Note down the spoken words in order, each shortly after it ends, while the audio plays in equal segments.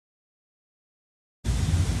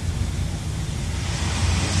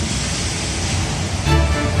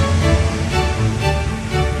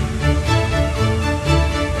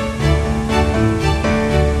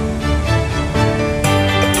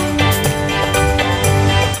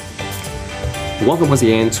Welcome once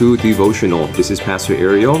again to Devotional. This is Pastor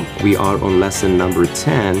Ariel. We are on lesson number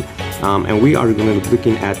 10, and we are going to be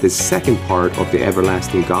looking at the second part of the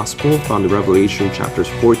everlasting gospel found in Revelation chapters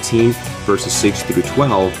 14, verses 6 through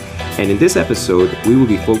 12. And in this episode, we will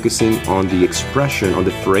be focusing on the expression, on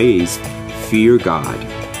the phrase, fear God.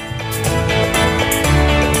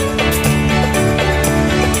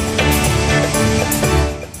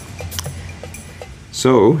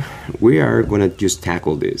 So, we are going to just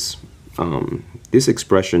tackle this. This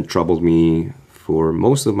expression troubled me for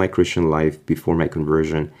most of my Christian life before my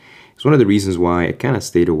conversion. It's one of the reasons why I kind of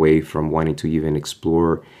stayed away from wanting to even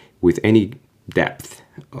explore with any depth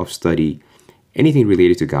of study anything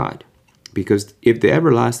related to God. Because if the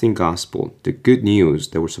everlasting gospel, the good news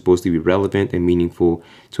that was supposed to be relevant and meaningful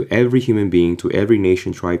to every human being, to every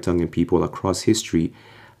nation, tribe, tongue, and people across history,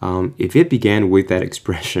 if it began with that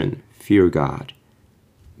expression, fear God,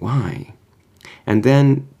 why? And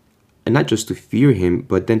then, and not just to fear him,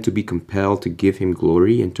 but then to be compelled to give him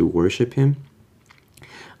glory and to worship him.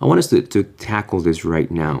 I want us to tackle this right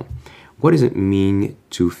now. What does it mean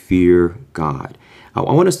to fear God? I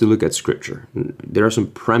want us to look at Scripture. There are some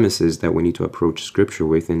premises that we need to approach Scripture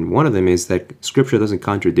with, and one of them is that Scripture doesn't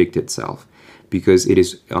contradict itself, because it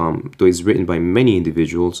is, though it's written by many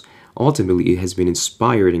individuals, ultimately it has been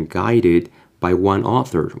inspired and guided by one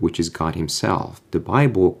author, which is God himself. The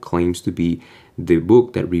Bible claims to be the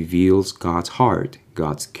book that reveals God's heart,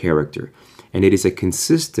 God's character. And it is a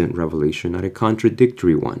consistent revelation, not a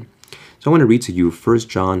contradictory one. So I want to read to you 1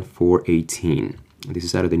 John 4:18. This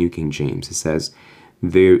is out of the New King James. It says,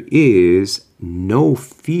 "There is no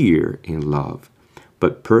fear in love,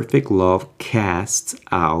 but perfect love casts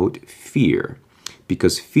out fear,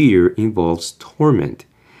 because fear involves torment.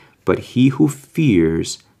 But he who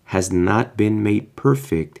fears has not been made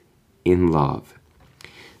perfect in love."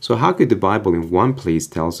 So how could the Bible in one place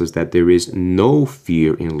tells us that there is no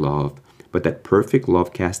fear in love, but that perfect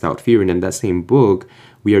love casts out fear? And in that same book,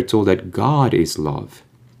 we are told that God is love.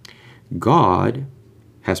 God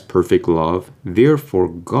has perfect love. Therefore,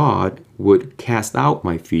 God would cast out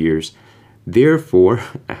my fears. Therefore,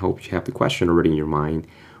 I hope you have the question already in your mind,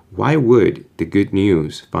 why would the good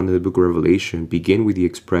news found in the book of Revelation begin with the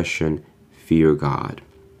expression, fear God?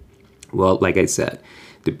 Well, like I said,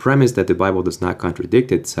 the premise that the Bible does not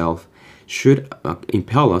contradict itself should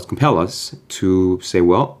compel us to say,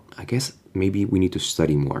 well, I guess maybe we need to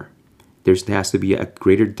study more. There has to be a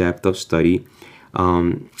greater depth of study.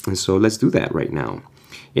 And so let's do that right now.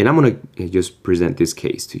 And I'm going to just present this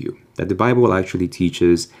case to you, that the Bible actually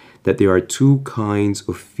teaches that there are two kinds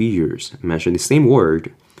of fears mentioned, the same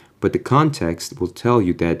word, but the context will tell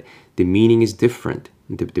you that the meaning is different.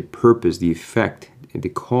 The purpose, the effect, and the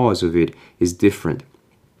cause of it is different.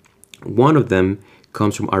 One of them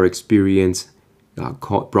comes from our experience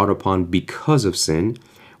brought upon because of sin.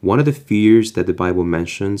 One of the fears that the Bible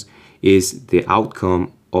mentions is the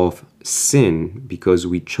outcome of sin because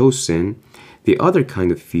we chose sin. The other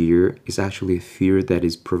kind of fear is actually a fear that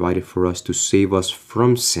is provided for us to save us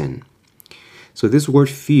from sin. So this word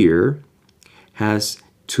fear has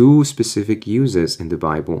two specific uses in the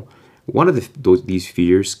Bible. One of these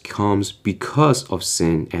fears comes because of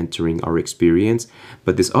sin entering our experience,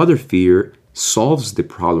 but this other fear solves the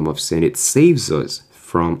problem of sin. It saves us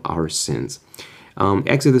from our sins.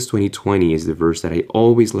 Exodus 20:20 is the verse that I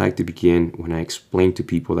always like to begin when I explain to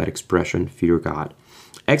people that expression, fear God.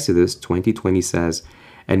 Exodus 20:20 says,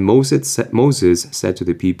 "And Moses said to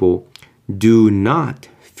the people, 'Do not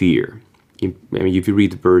fear.'" If you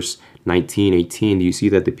read verse 19:18, you see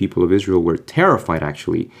that the people of Israel were terrified,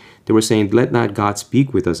 actually. They were saying, "Let not God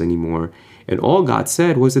speak with us anymore." And all God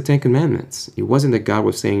said was the Ten Commandments. It wasn't that God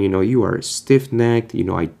was saying, you are stiff-necked,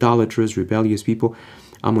 idolatrous, rebellious people.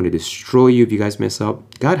 I'm going to destroy you if you guys mess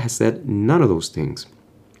up. God has said none of those things.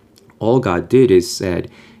 All God did is said,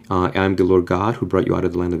 "I am the Lord God who brought you out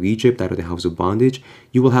of the land of Egypt, out of the house of bondage.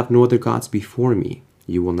 You will have no other gods before me.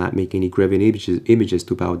 You will not make any graven images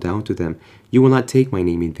to bow down to them. You will not take my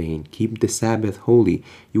name in vain. Keep the Sabbath holy.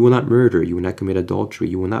 You will not murder. You will not commit adultery.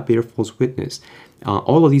 You will not bear false witness.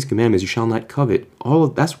 All of these commandments you shall not covet."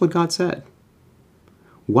 That's what God said.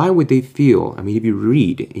 Why would they feel? If you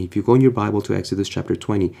read, if you go in your Bible to Exodus chapter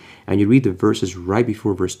 20, and you read the verses right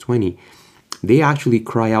before verse 20, they actually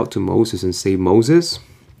cry out to Moses and say, "Moses,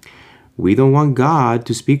 we don't want God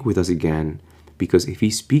to speak with us again, because if he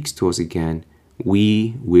speaks to us again,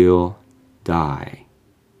 we will die."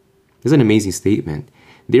 It's an amazing statement.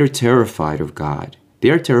 They're terrified of God. They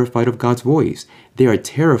are terrified of God's voice. They are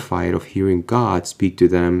terrified of hearing God speak to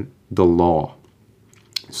them the law.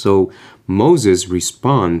 So Moses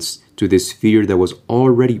responds to this fear that was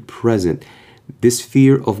already present. This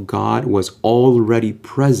fear of God was already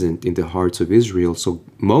present in the hearts of Israel. So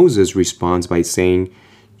Moses responds by saying,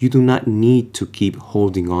 you do not need to keep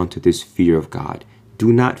holding on to this fear of God.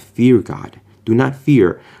 Do not fear God. Do not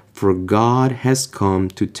fear, for God has come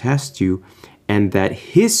to test you, and that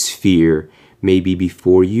his fear may be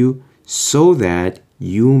before you, so that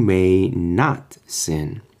you may not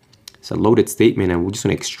sin. It's a loaded statement, and we're just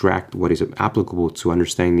going to extract what is applicable to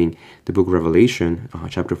understanding the book of Revelation,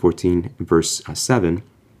 chapter 14, verse 7.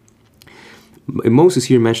 Moses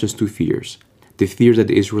here mentions two fears. The fears that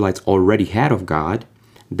the Israelites already had of God,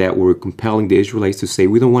 that were compelling the Israelites to say,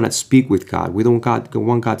 we don't want to speak with God. We don't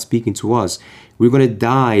want God speaking to us. We're going to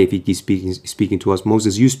die if he keeps speaking to us.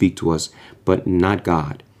 Moses, you speak to us, but not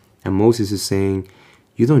God. And Moses is saying,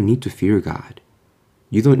 you don't need to fear God.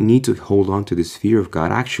 You don't need to hold on to this fear of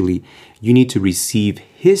God. Actually, you need to receive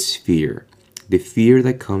his fear, the fear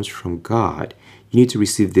that comes from God. You need to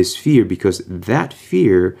receive this fear, because that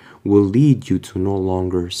fear will lead you to no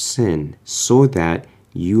longer sin, so that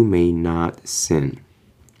you may not sin.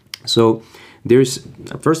 So there's,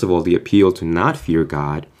 first of all, the appeal to not fear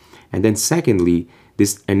God. And then secondly,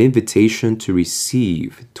 an invitation to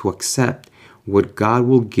receive, to accept what God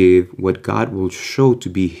will give, what God will show to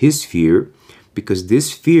be his fear, because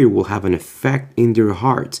this fear will have an effect in their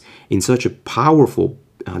hearts in such a powerful,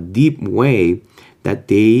 deep way that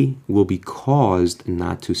they will be caused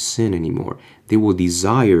not to sin anymore. They will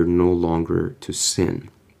desire no longer to sin.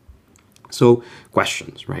 So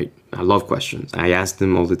questions, right? I love questions. I ask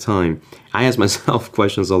them all the time. I ask myself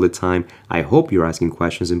questions all the time. I hope you're asking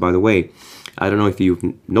questions. And by the way, I don't know if you've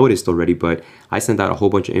noticed already, but I sent out a whole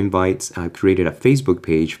bunch of invites. I created a Facebook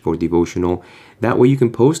page for Devotional. That way you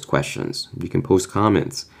can post questions. You can post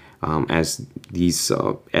comments. As these,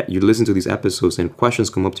 you listen to these episodes and questions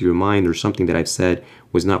come up to your mind, or something that I've said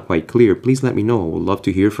was not quite clear, please let me know. I would love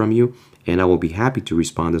to hear from you, and I will be happy to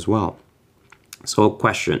respond as well. So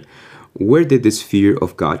question. Where did this fear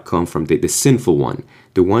of God come from? The sinful one,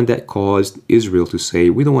 the one that caused Israel to say,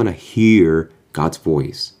 we don't want to hear God's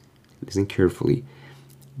voice. Listen carefully.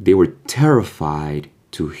 They were terrified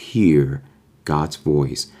to hear God's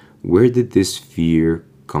voice. Where did this fear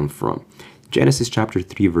come from? Genesis chapter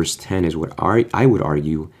 3 verse 10 is what I would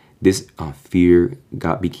argue this fear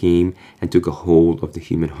became and took a hold of the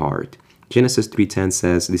human heart. Genesis 3:10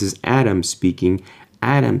 says, this is Adam speaking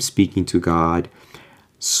to God.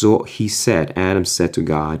 So he said, Adam said to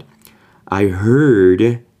God, I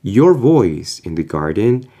heard your voice in the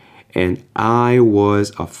garden, and I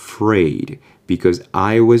was afraid because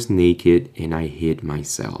I was naked and I hid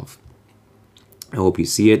myself. I hope you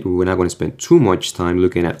see it. We're not going to spend too much time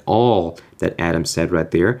looking at all that Adam said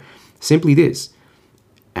right there. Simply this.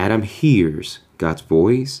 Adam hears God's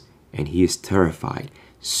voice and he is terrified.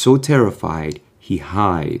 So terrified, he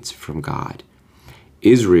hides from God.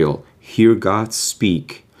 Israel hear God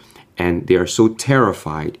speak, and they are so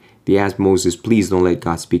terrified, they ask Moses, please don't let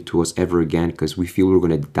God speak to us ever again, because we feel we're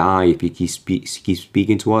going to die if he keeps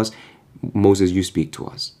speaking to us. Moses, you speak to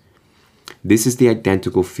us. This is the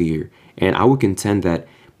identical fear, and I would contend that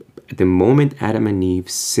at the moment Adam and Eve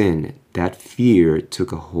sinned, that fear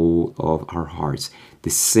took a hold of our hearts. The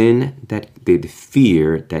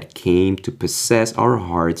fear that came to possess our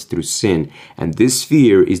hearts through sin. And this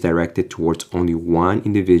fear is directed towards only one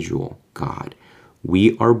individual, God.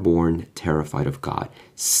 We are born terrified of God.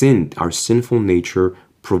 Sin, our sinful nature,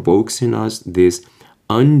 provokes in us this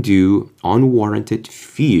undue, unwarranted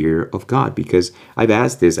fear of God. Because I've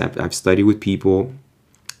asked this, I've studied with people.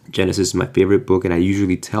 Genesis is my favorite book, and I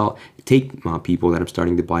usually take people that I'm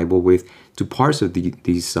starting the Bible with to parts of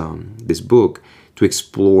this book to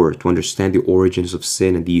explore, to understand the origins of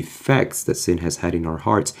sin and the effects that sin has had in our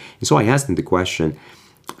hearts. And so I asked them the question,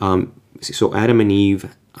 so Adam and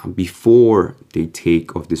Eve, before they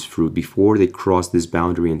take of this fruit, before they cross this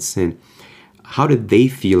boundary and sin, how did they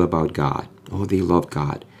feel about God? Oh, they loved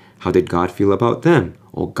God. How did God feel about them?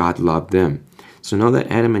 Oh, God loved them. So now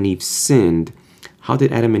that Adam and Eve sinned, how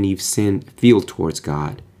did Adam and Eve feel towards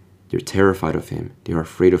God? They're terrified of him. They're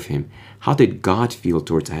afraid of him. How did God feel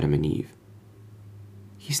towards Adam and Eve?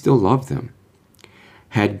 He still loved them.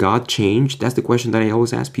 Had God changed? That's the question that I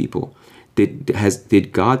always ask people.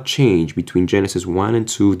 Did God change between Genesis 1 and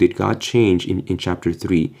 2? Did God change in chapter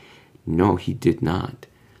 3? No, he did not.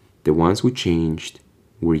 The ones who changed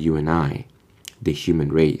were you and I, the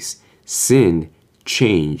human race. Sin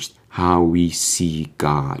changed how we see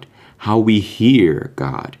God, how we hear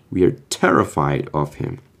God. We are terrified of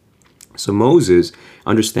him. So Moses,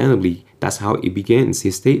 understandably, that's how he begins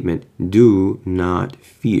his statement, do not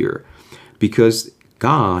fear. Because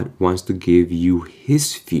God wants to give you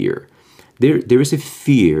his fear. There is a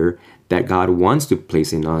fear that God wants to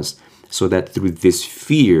place in us, so that through this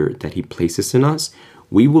fear that he places in us,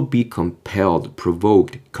 we will be compelled,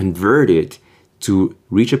 provoked, converted to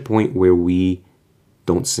reach a point where we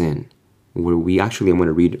don't sin. Where we actually, I'm going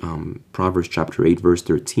to read Proverbs chapter 8, verse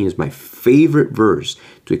 13 is my favorite verse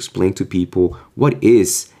to explain to people what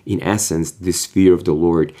is, in essence, this fear of the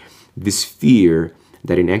Lord. This fear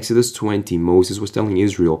that in Exodus 20, Moses was telling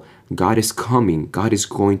Israel, God is coming, God is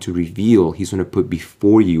going to reveal, he's going to put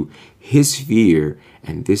before you his fear,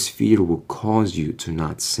 and this fear will cause you to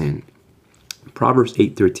not sin. Proverbs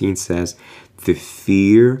 8:13 says, the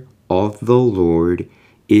fear of the Lord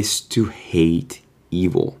is to hate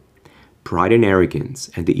evil. Pride and arrogance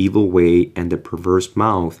and the evil way and the perverse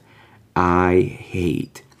mouth I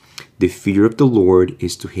hate. The fear of the Lord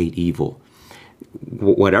is to hate evil.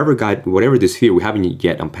 Whatever this fear, we haven't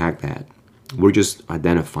yet unpacked that. We're just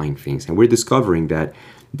identifying things, and we're discovering that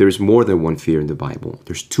there's more than one fear in the Bible.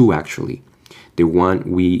 There's two, actually. The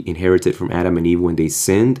one we inherited from Adam and Eve when they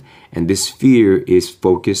sinned, and this fear is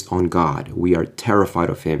focused on God. We are terrified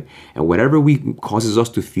of him, and whatever causes us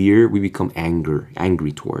to fear, we become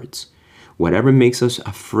angry towards. Whatever makes us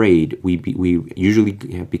afraid, we usually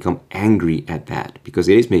become angry at that, because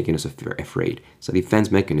it is making us afraid. It's a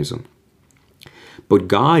defense mechanism. But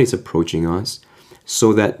God is approaching us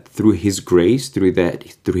so that through his grace, through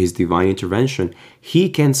his divine intervention, he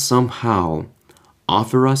can somehow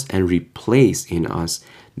offer us and replace in us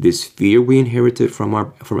this fear we inherited from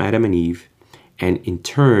Adam and Eve, and in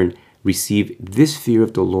turn receive this fear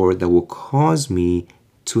of the Lord that will cause me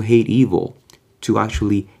to hate evil, to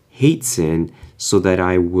actually hate sin, so that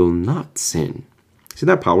I will not sin. Isn't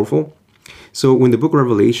that powerful? So when the book of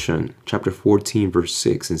Revelation, chapter 14, verse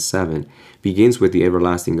 6 and 7, begins with the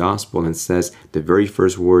everlasting gospel and says the very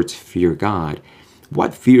first words, fear God,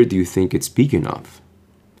 what fear do you think it's speaking of?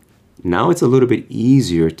 Now it's a little bit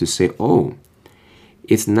easier to say, oh,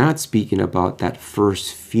 it's not speaking about that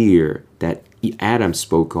first fear that Adam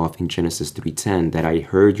spoke of in Genesis 3:10, that I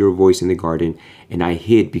heard your voice in the garden and I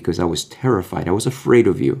hid because I was terrified. I was afraid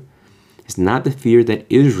of you. It's not the fear that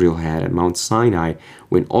Israel had at Mount Sinai,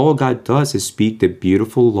 when all God does is speak the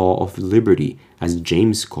beautiful law of liberty, as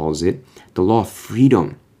James calls it, the law of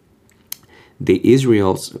freedom. The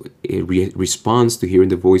Israel's response to hearing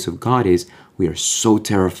the voice of God is, we are so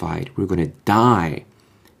terrified, we're going to die.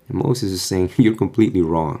 And Moses is saying, you're completely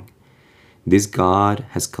wrong. This God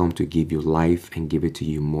has come to give you life and give it to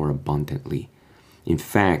you more abundantly. In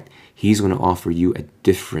fact, he's going to offer you a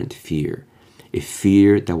different fear, a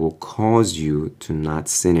fear that will cause you to not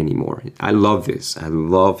sin anymore. I love this. I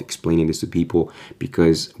love explaining this to people,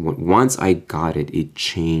 because once I got it, it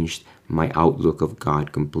changed my outlook of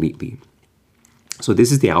God completely. So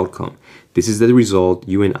this is the outcome. This is the result,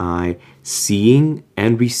 you and I seeing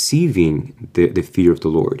and receiving the fear of the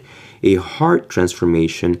Lord. A heart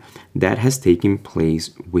transformation that has taken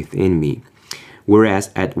place within me.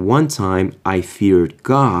 Whereas at one time I feared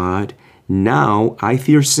God, now I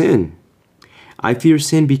fear sin. I fear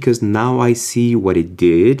sin because now I see what it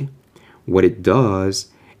did, what it does,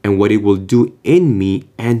 and what it will do in me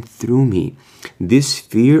and through me. This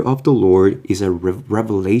fear of the Lord is a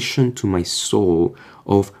revelation to my soul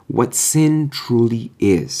of what sin truly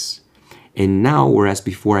is. And now, whereas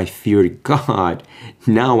before I feared God,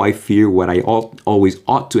 now I fear what I always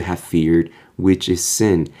ought to have feared, which is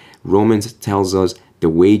sin. Romans tells us the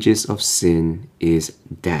wages of sin is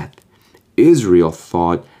death. Israel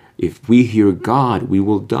thought, if we hear God, we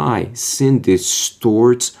will die. Sin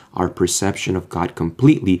distorts our perception of God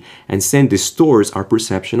completely, and sin distorts our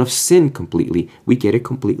perception of sin completely. We get it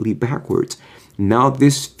completely backwards. Now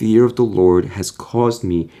this fear of the Lord has caused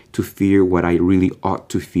me to fear what I really ought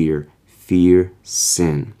to fear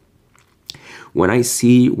sin. When I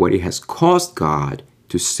see what it has cost God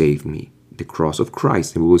to save me, the cross of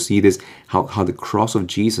Christ, and we will see this, how the cross of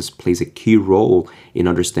Jesus plays a key role in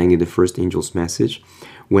understanding the first angel's message.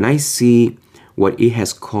 When I see what it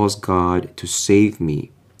has caused God to save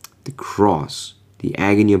me, the cross, the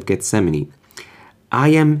agony of Gethsemane, I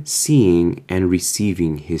am seeing and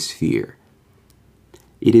receiving his fear.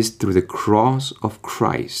 It is through the cross of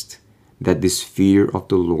Christ that this fear of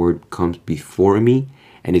the Lord comes before me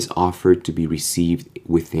and is offered to be received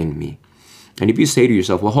within me. And if you say to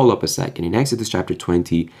yourself, well, hold up a second. In Exodus chapter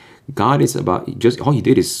 20, God is about, just all he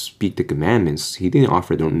did is speak the commandments. He didn't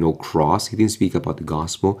offer them no cross. He didn't speak about the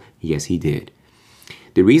gospel. Yes, he did.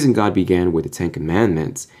 The reason God began with the Ten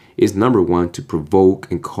Commandments is, number one, to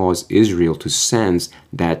provoke and cause Israel to sense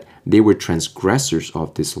that they were transgressors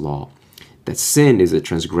of this law, that sin is a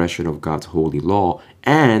transgression of God's holy law,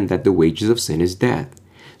 and that the wages of sin is death.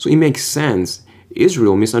 So it makes sense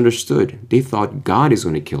Israel misunderstood. They thought God is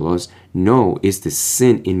going to kill us. No, it's the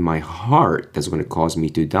sin in my heart that's going to cause me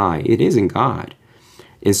to die. It isn't God.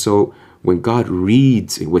 And so when God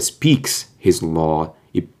reads and speaks his law,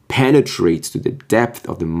 it penetrates to the depth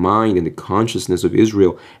of the mind and the consciousness of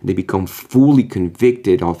Israel, and they become fully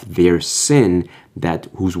convicted of their sin, that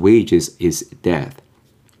whose wages is death.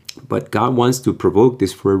 But God wants to provoke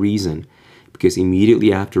this for a reason, because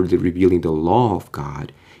immediately after revealing the law of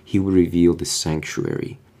God, he would reveal the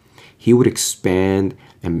sanctuary. He would expand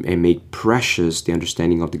and make precious the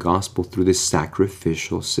understanding of the gospel through the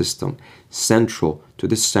sacrificial system. Central to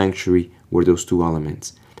the sanctuary were those two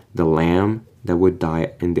elements: the lamb that would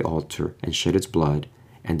die in the altar and shed its blood,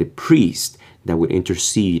 and the priest that would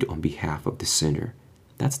intercede on behalf of the sinner.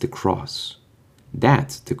 That's the cross.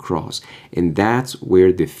 That's the cross. And that's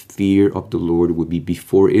where the fear of the Lord would be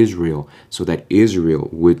before Israel, so that Israel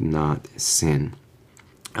would not sin.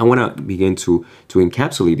 I want to begin to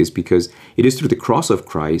encapsulate this, because it is through the cross of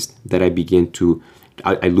Christ that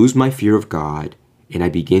I lose my fear of God and I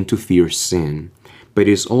begin to fear sin. But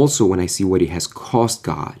it is also when I see what it has cost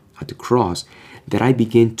God at the cross that I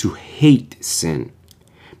begin to hate sin,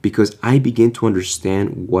 because I begin to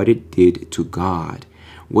understand what it did to God,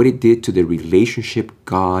 what it did to the relationship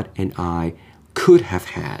God and I could have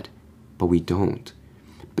had, but we don't.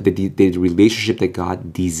 But the relationship that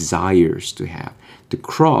God desires to have. The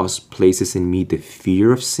cross places in me the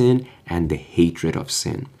fear of sin and the hatred of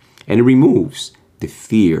sin. And it removes the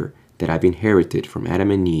fear that I've inherited from Adam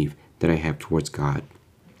and Eve that I have towards God.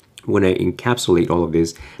 When I encapsulate all of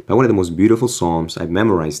this by one of the most beautiful Psalms, I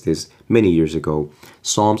memorized this many years ago,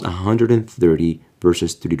 Psalms 130,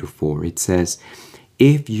 verses 3-4. It says,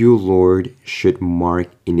 "If you, Lord, should mark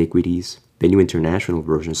iniquities," the New International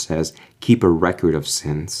Version says, "keep a record of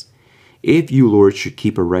sins. If you, Lord, should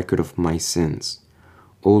keep a record of my sins,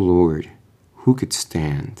 O Lord, who could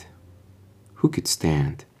stand? Who could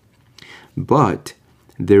stand? But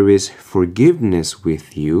there is forgiveness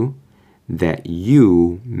with you, that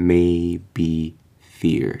you may be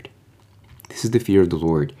feared." This is the fear of the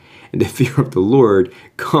Lord. And the fear of the Lord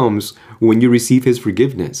comes when you receive his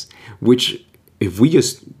forgiveness, which if we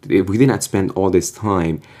did not spend all this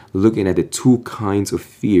time looking at the two kinds of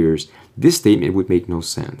fears, this statement would make no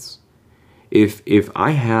sense. If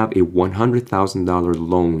I have a $100,000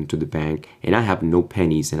 loan to the bank and I have no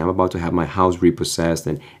pennies and I'm about to have my house repossessed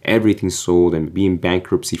and everything sold and be in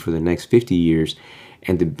bankruptcy for the next 50 years,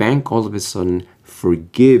 and the bank all of a sudden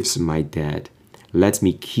forgives my debt, lets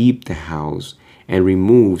me keep the house, and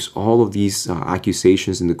removes all of these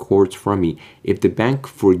accusations in the courts from me, if the bank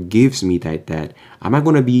forgives me that debt, am I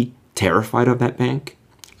going to be terrified of that bank?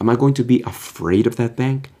 Am I going to be afraid of that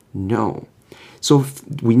bank? No. So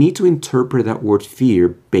we need to interpret that word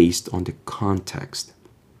fear based on the context.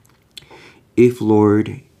 If,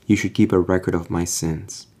 Lord, you should keep a record of my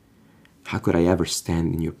sins, how could I ever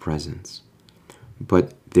stand in your presence?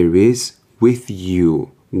 But there is with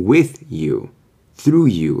you, through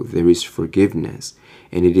you, there is forgiveness.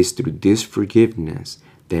 And it is through this forgiveness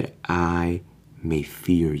that I may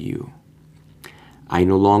fear you. I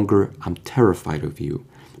no longer am terrified of you,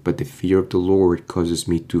 but the fear of the Lord causes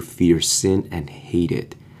me to fear sin and hate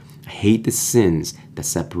it. I hate the sins that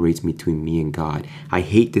separates me between me and God. I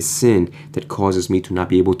hate the sin that causes me to not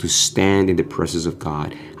be able to stand in the presence of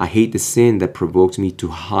God. I hate the sin that provokes me to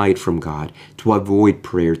hide from God, to avoid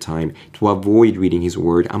prayer time, to avoid reading his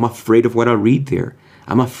word. I'm afraid of what I read there.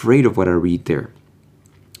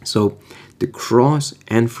 So the cross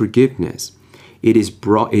and forgiveness,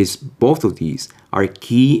 both of these are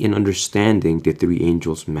key in understanding the three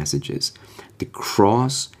angels' messages. The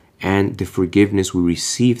cross and the forgiveness we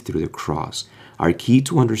receive through the cross are key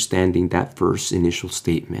to understanding that first initial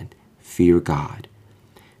statement, fear God.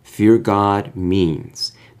 Fear God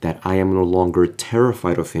means that I am no longer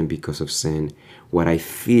terrified of him because of sin. What I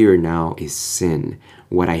fear now is sin.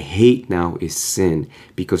 What I hate now is sin,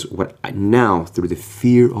 because now through the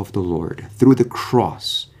fear of the Lord, through the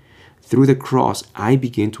cross, I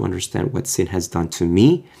begin to understand what sin has done to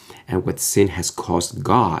me and what sin has cost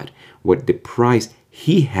God, what the price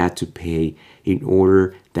he had to pay in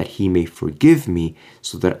order that he may forgive me,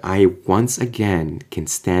 so that I once again can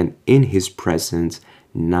stand in his presence,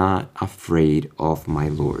 not afraid of my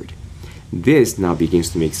Lord. This now begins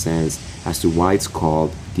to make sense as to why it's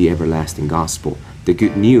called the everlasting gospel, the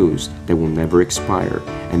good news that will never expire.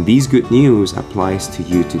 And these good news applies to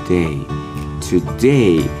you today.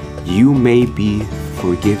 Today, you may be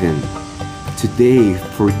forgiven. Today,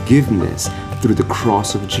 forgiveness through the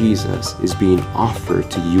cross of Jesus is being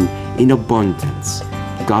offered to you in abundance.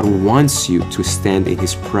 God wants you to stand in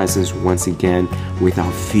his presence once again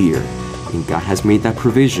without fear. and God has made that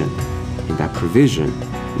provision. And that provision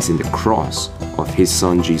is in the cross of His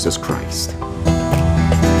Son, Jesus Christ.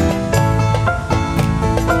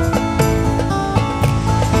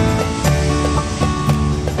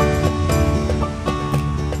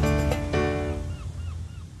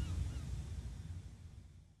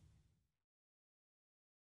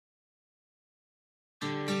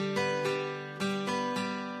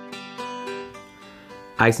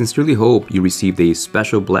 I sincerely hope you received a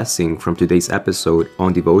special blessing from today's episode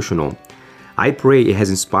on devotional. I pray it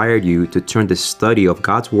has inspired you to turn the study of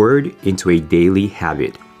God's Word into a daily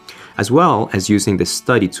habit, as well as using the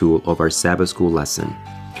study tool of our Sabbath School lesson.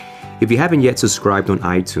 If you haven't yet subscribed on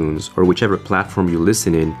iTunes or whichever platform you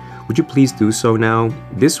listen in, would you please do so now?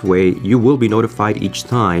 This way, you will be notified each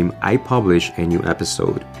time I publish a new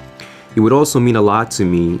episode. It would also mean a lot to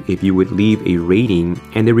me if you would leave a rating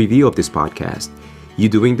and a review of this podcast. You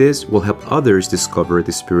doing this will help others discover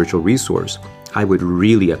this spiritual resource. I would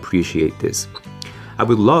really appreciate this. I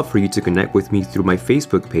would love for you to connect with me through my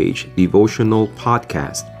Facebook page, Devotional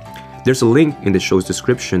Podcast. There's a link in the show's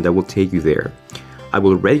description that will take you there. I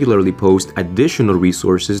will regularly post additional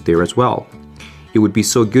resources there as well. It would be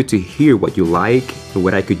so good to hear what you like and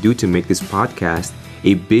what I could do to make this podcast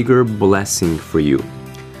a bigger blessing for you.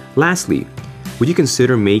 Lastly, would you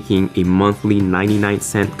consider making a monthly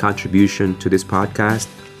 99-cent contribution to this podcast?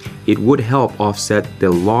 It would help offset the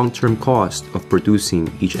long-term cost of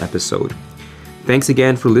producing each episode. Thanks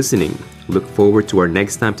again for listening. Look forward to our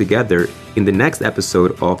next time together in the next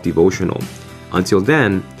episode of Devotional. Until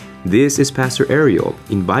then, this is Pastor Ariel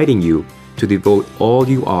inviting you to devote all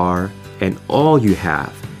you are and all you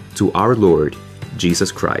have to our Lord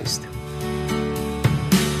Jesus Christ.